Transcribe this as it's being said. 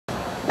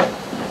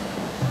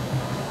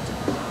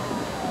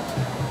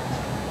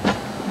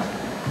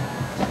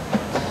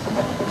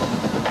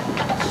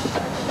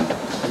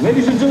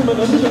Ladies and gentlemen,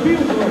 under the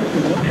field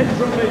direction of head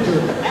drum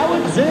major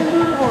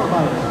Alexander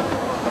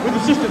Arbiter, with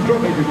assistant drum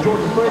majors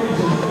Jordan Frazier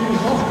and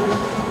Steve Foster,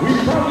 we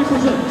proudly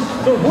present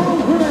the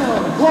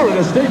world-renowned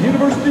Florida State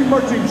University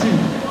Marching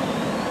Chiefs.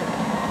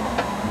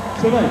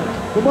 Tonight,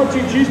 the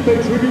Marching Chiefs pay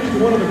tribute to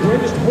one of the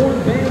greatest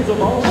horn bands of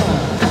all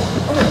time,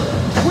 Earth,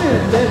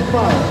 Wind, and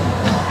Fire.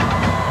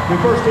 They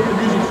first hit the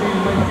music scene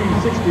in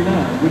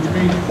 1969, which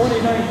means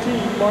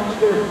 2019 marks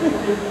their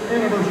 50th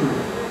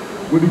anniversary.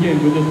 We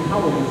begin with this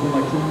powerful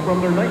selection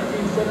from their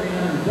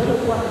 1979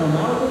 double platinum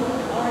album,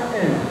 I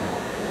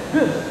Am.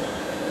 This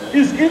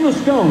is In the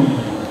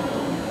Stone.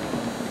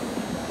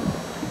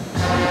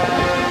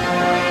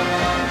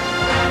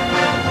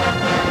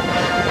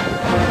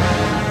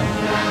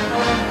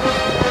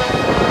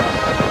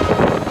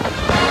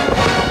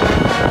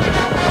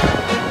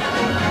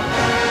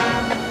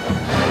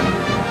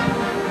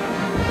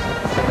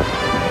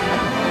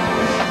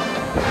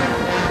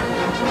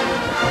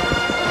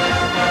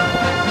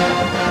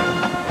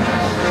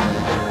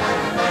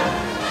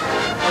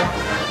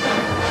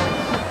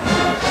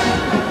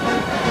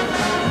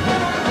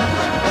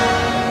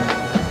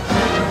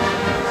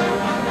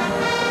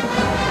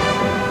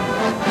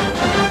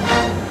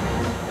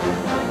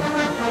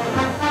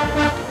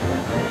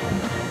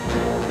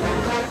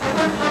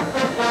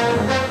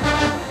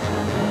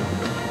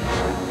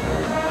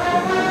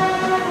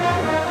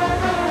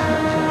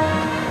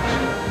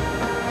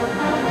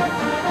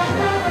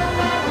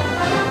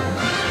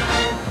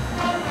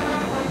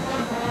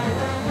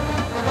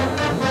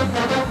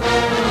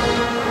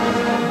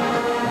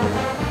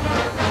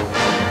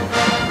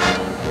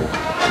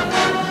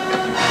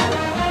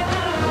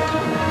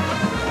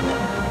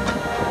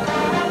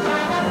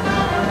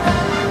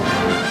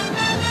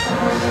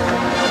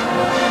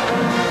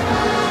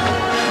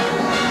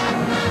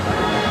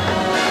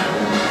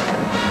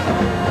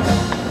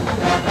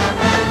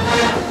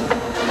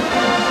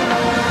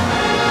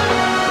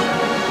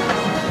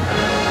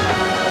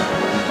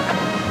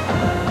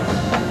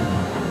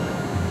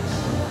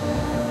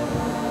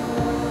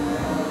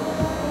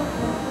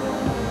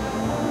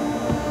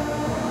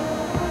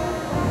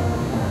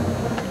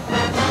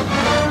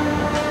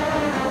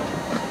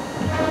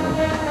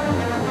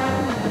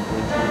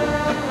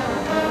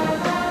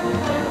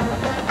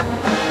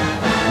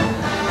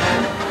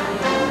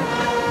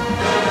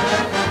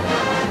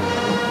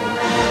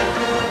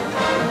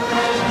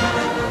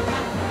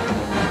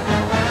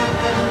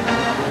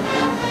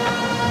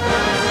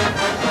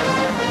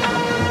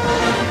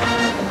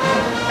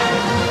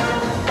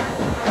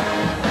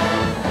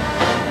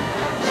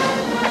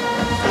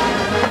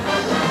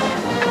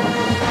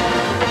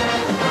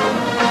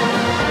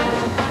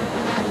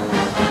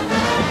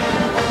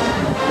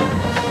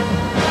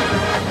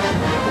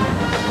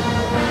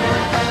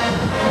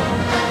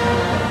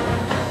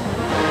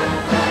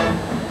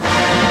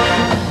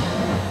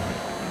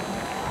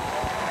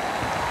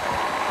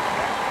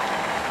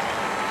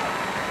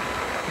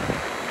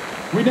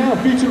 We now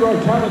feature our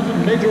talented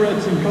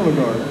majorettes in color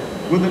guard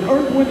with an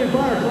Earth, Wind, and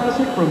Fire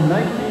classic from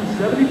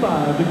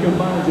 1975 that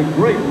combines a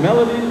great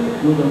melody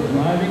with a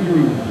driving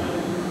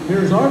groove.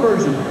 Here's our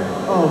version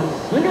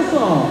of Sing a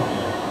Song.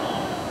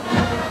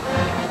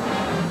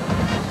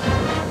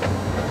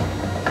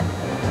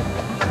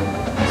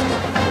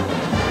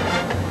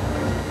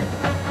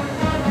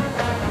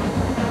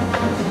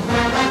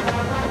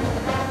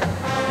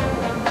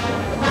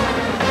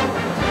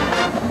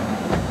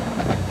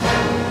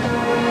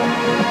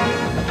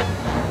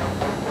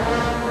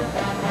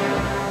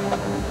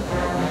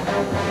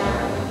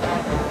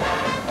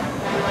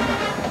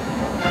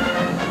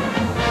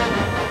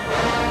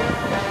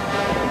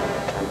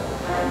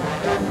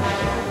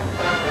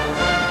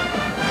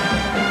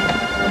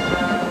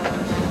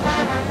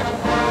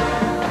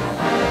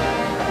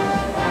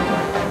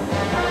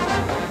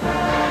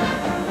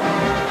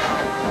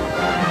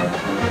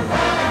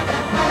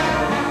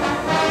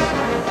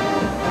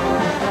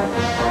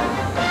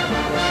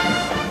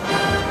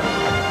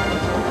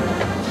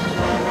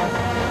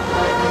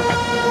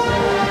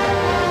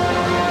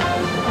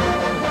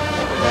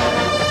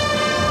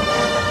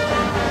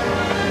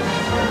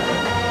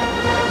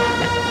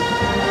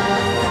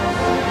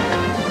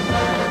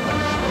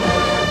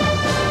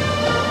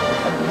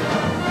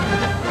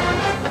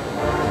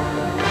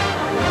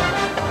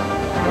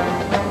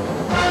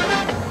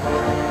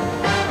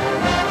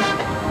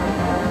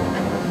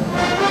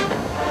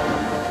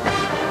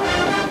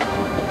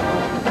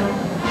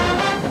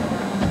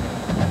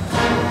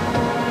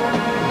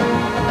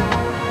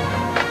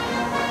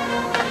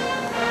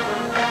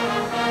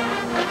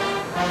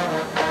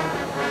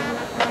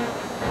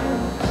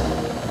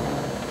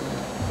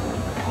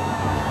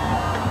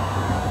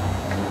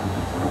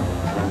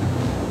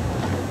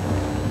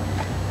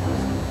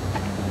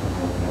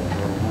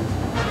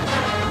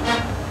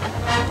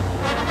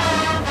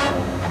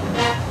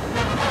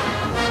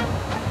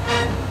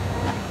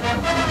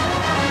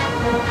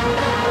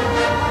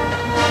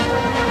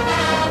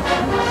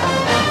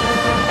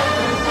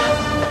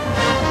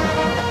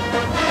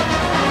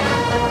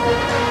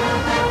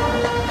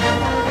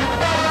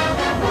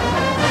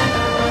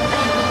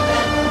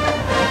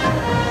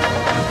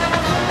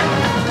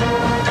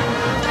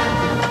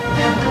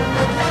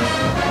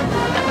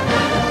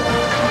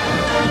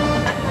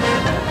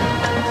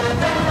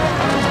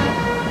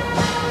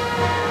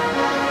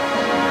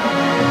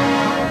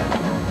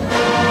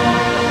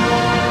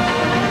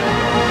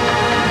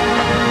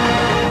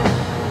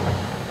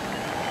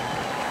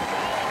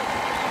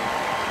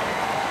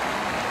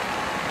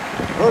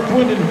 Earth,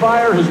 Wind &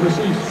 Fire has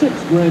received 6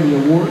 Grammy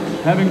Awards,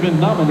 having been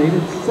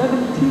nominated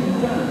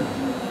 17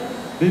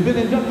 times. They've been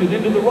inducted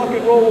into the Rock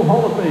and Roll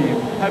Hall of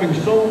Fame, having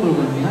sold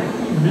over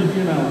 90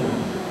 million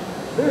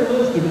albums. Their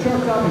list of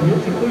chart-topping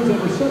hits includes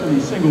over 70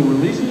 single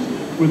releases,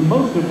 with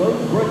most of those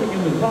breaking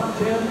in the top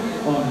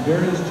 10 on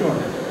various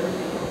charts.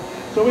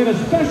 So in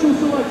a special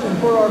selection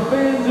for our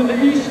fans in the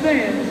East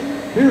Stands,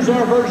 here's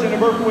our version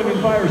of Earth,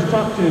 Wind & Fire's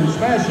Top 10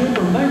 Smash Hit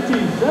from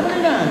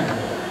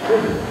 1979,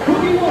 with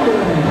Boogie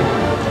Wonderland.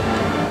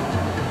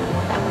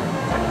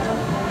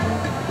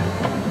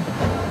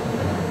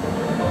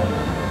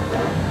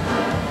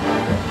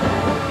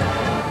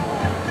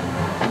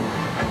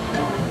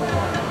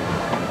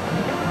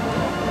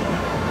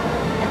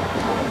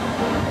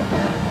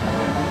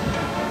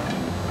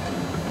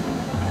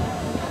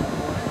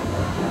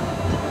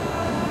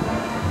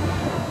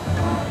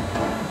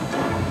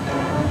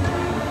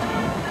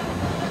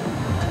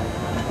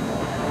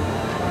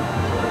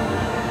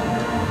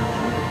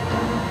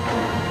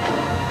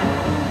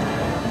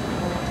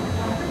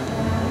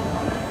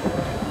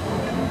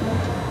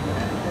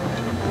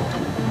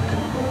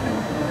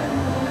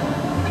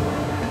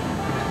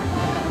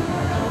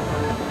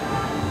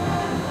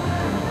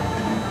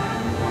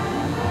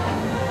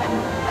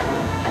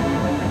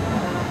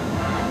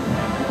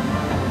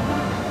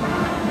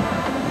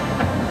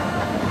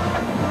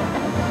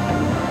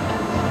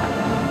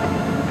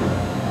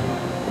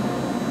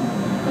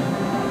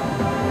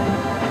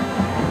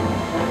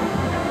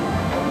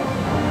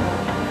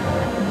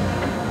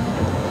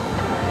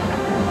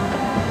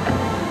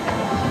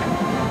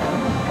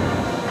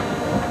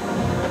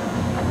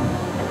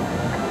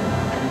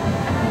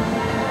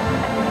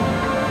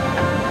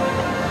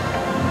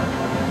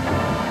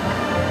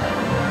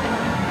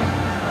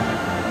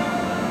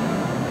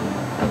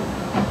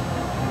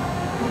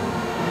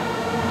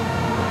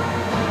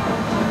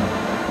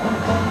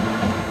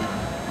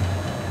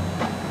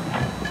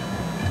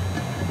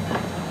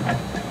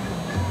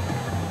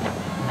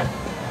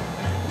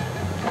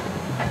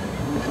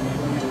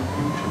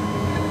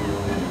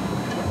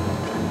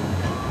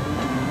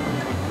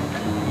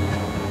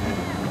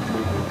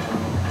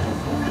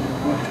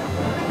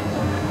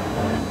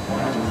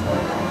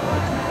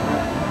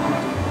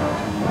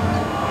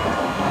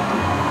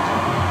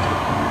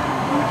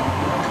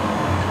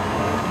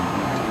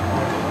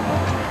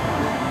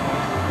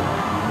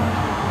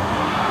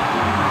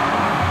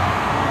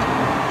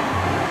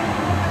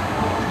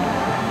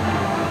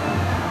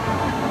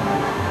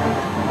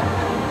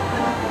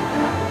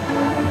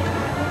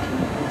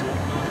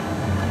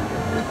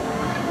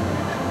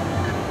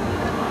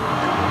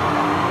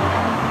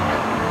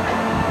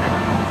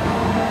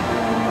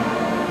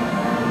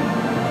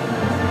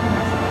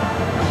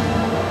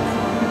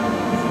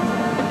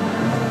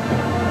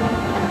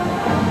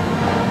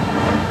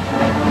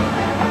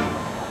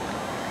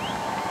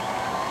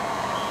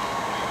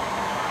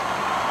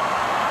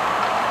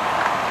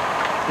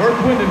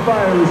 Earth, Wind &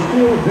 Fire is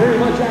still very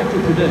much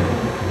active today.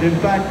 In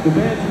fact, the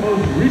band's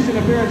most recent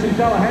appearance in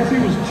Tallahassee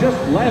was just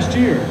last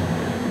year.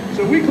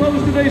 So we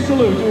close today's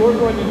salute to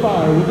Earth, Wind &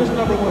 Fire with this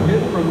 #1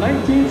 hit from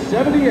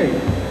 1978.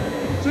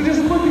 So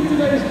just look at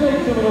today's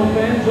date, Seminole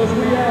fans, as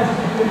we ask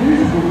the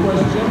musical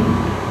question.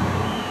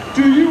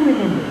 Do you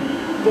remember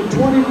the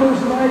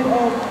 21st night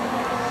of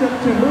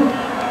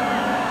September?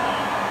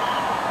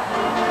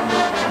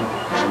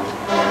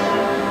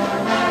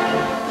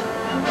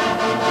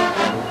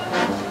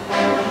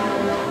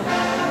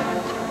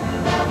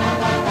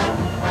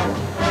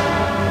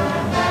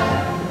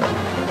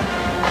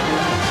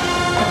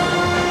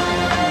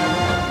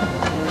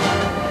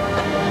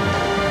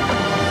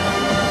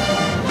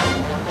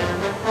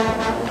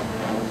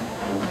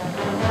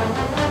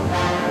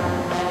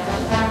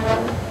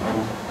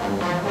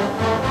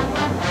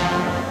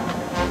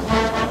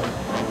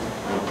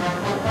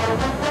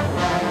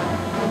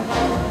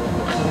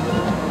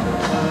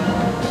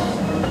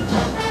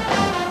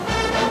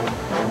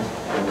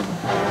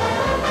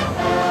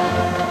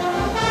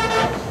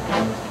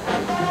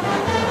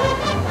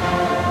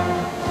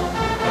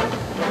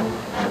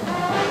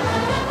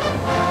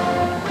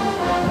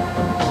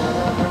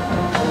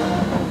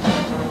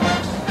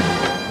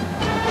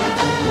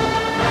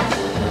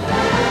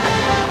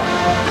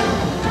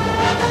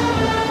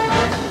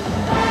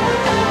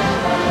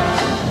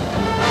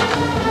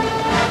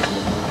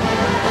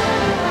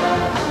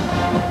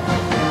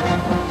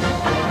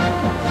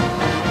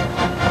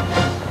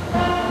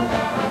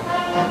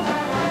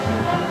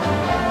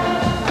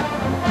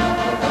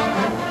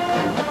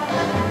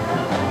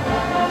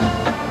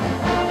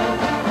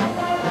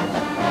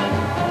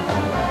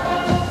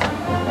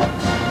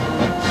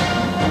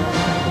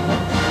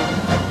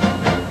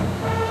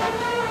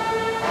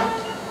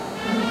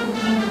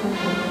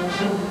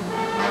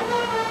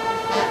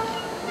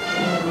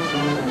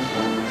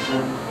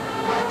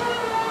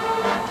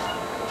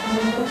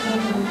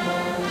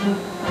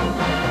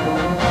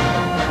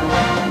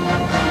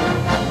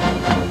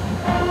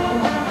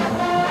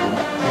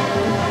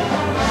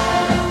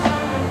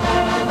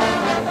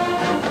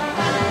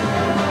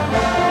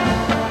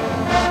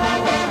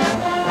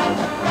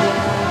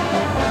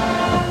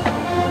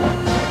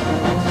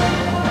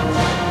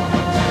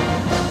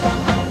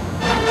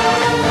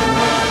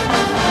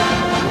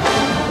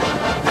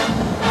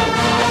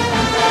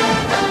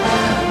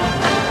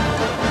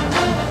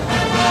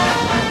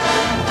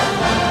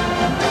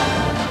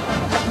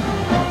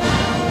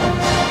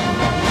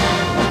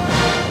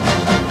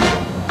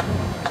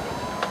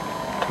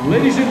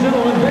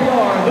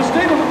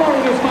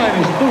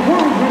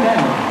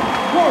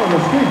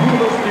 Iowa State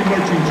University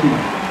Marching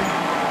Chief.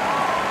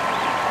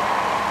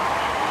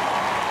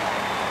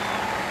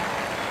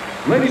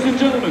 Ladies and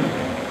gentlemen,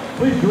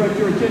 please direct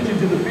your attention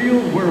to the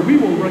field where we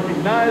will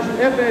recognize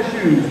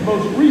FSU's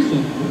most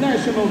recent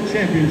national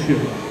championship.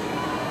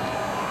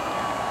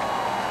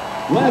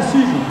 Last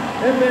season,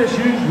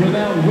 FSU's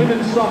renowned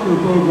women's soccer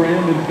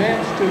program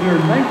advanced to their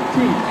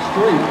 19th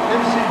straight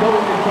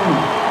NCAA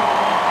tournament.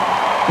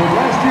 But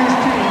last year's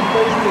team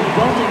faced a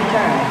daunting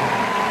task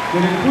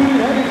that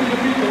included having to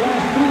defeat the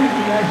last three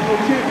national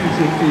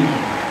championship teams: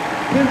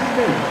 Penn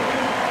State,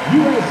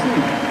 USC,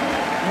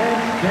 and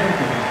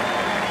Stanford.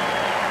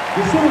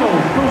 The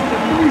Seminoles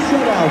posted 3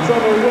 shutouts on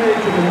their way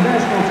to the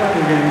national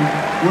title game,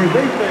 where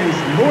they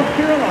faced North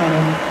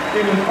Carolina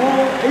in an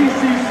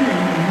all-ACC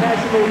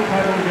national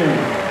title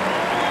game.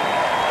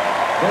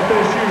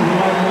 FSU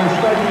relied on their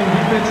striking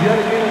defense yet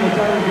again in the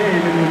title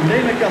game, and when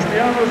Dana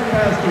Castellanos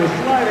passed to a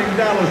sliding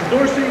Dallas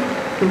Dorsey,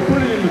 who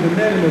put it into the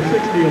net in the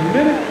 60th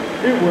minute,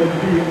 it would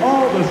be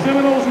all the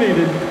Seminoles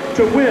needed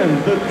to win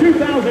the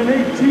 2018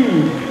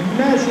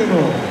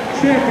 National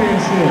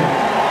Championship.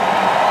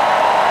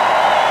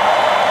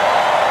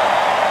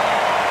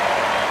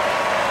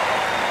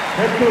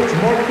 Head coach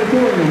Mark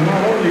Tittorian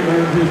not only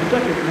earned his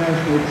second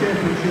national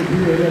championship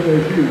here at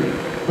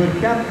FSU,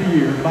 but capped the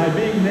year by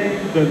being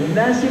named the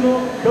National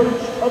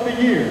Coach of the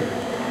Year.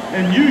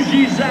 And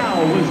Yuji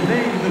Zhao was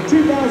named the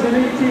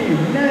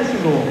 2018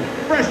 National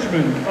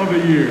Freshman of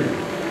the Year.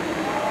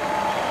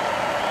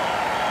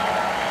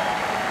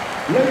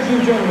 Ladies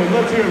and gentlemen,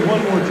 let's hear it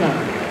one more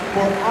time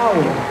for our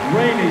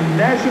reigning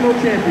national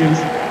champions,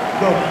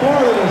 the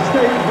Florida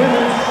State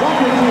Women's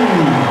Soccer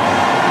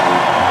Team.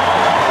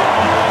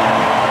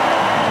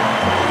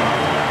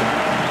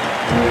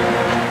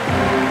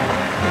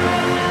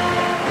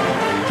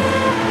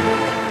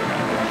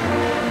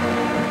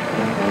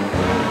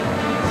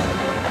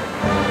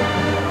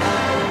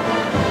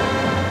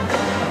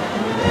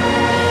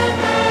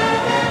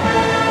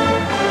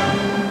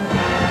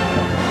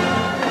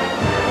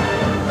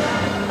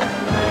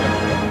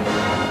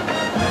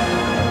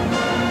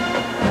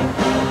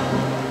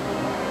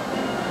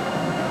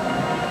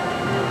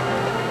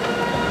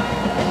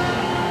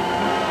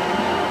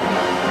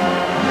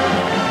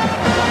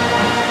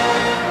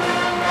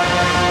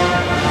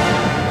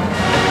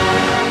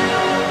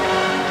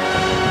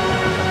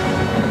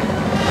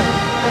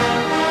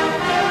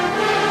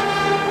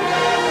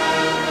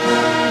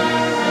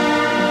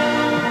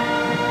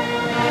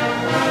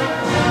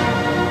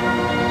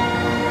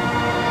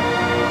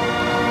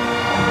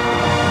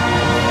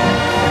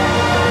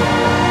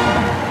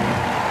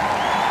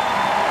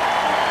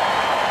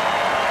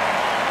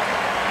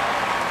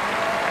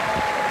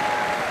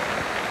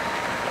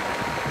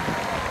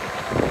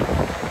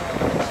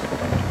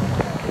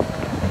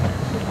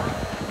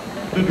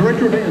 The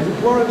Director of Bands at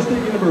Florida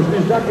State University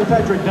is Dr.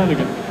 Patrick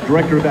Dunnigan.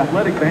 Director of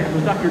Athletic Bands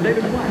is Dr.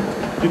 David Black.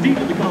 The Dean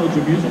of the College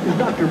of Music is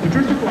Dr.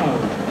 Patricia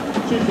Flowers.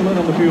 She's led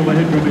on the field by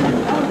head drum major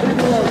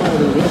Alexander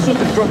Armider, with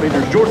assistant drum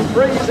majors Jordan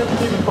Fraze and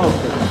Stephen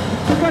Foster.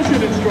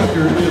 Percussion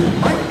instructor is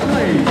Mike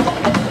Clay.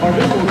 Our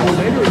visual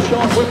coordinator is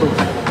Sean Whipper.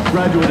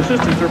 Graduate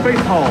assistants are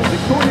Faith Hall,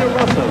 Victoria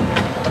Russo,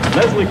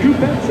 Leslie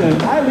Kupetz,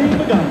 and Eileen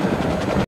Maganta.